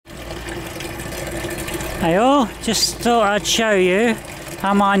Hey all, just thought I'd show you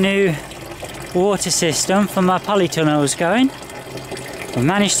how my new water system for my polytunnel is going. I've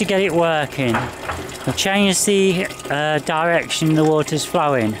managed to get it working. I've changed the direction the water's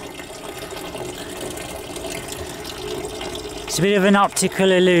flowing. It's a bit of an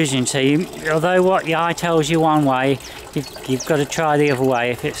optical illusion, so although what your eye tells you one way, you've got to try the other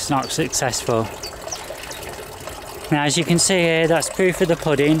way if it's not successful. Now as you can see here, that's proof of the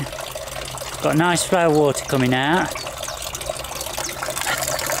pudding. Got a nice flow of water coming out.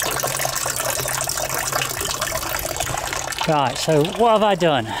 Right, so what have I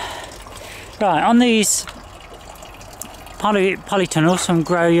done? Right, on these polytunnels from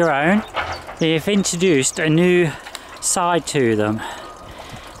Grow Your Own, they've introduced a new side to them.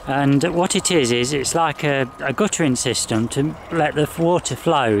 And what it is it's like a guttering system to let the water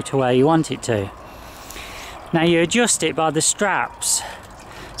flow to where you want it to. Now you adjust it by the straps.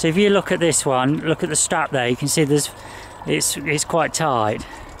 So if you look at this one, look at the strap there, you can see it's quite tight.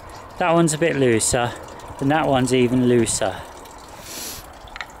 That one's a bit looser, and that one's even looser.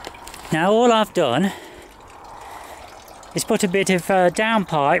 Now all I've done is put a bit of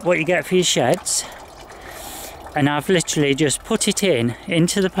downpipe, what you get for your sheds, and I've literally just put it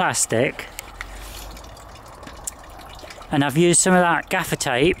into the plastic, and I've used some of that gaffer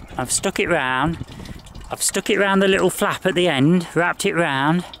tape. I've stuck it round the little flap at the end, wrapped it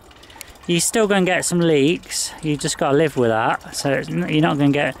round. You're still going to get some leaks, you just got to live with that. So you're not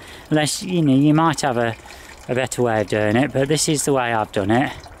going to get, unless you might have a better way of doing it, but this is the way I've done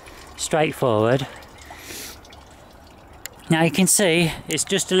it, straightforward. Now you can see it's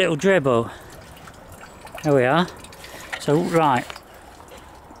just a little dribble. There we are. So right,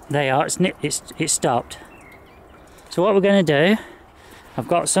 there you are, it's stopped. So what we're going to do, I've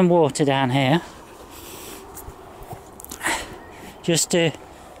got some water down here, just to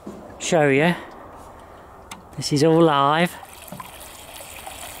show you. This is all live.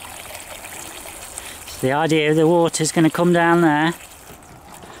 So the idea of the water is going to come down there,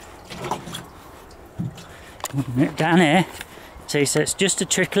 down here. See, so it's just a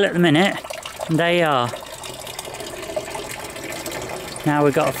trickle at the minute, and there you are. Now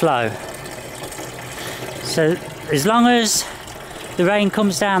we've got a flow. So as long as the rain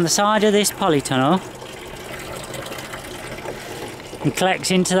comes down the side of this polytunnel and collects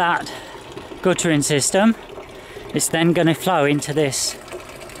into that guttering system, it's then going to flow into this.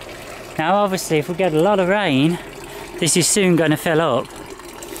 Now obviously if we get a lot of rain, this is soon going to fill up.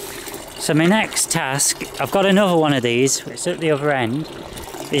 So my next task, I've got another one of these, it's at the other end,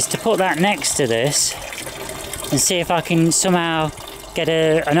 is to put that next to this and see if I can somehow get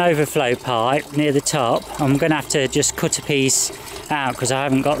an overflow pipe near the top. I'm going to have to just cut a piece out because I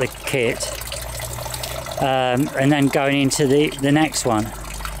haven't got the kit. And then going into the next one.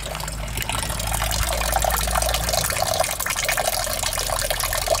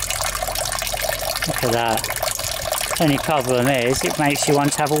 Look at that. Only problem is it makes you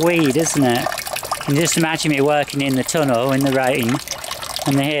want to have a weed, isn't it? You can just imagine me working in the tunnel in the rain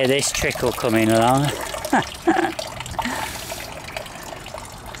and I hear this trickle coming along.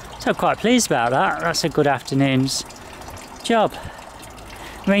 So I'm quite pleased about that. That's a good afternoon's job.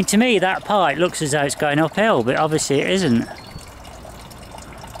 I mean, to me that pipe looks as though it's going uphill, but obviously it isn't.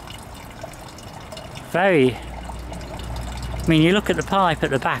 I mean, you look at the pipe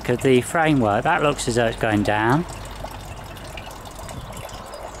at the back of the framework, that looks as though it's going down.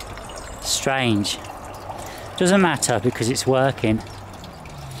 Strange. Doesn't matter because it's working.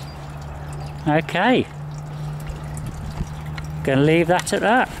 Okay. Gonna leave that at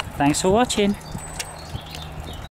that. Thanks for watching.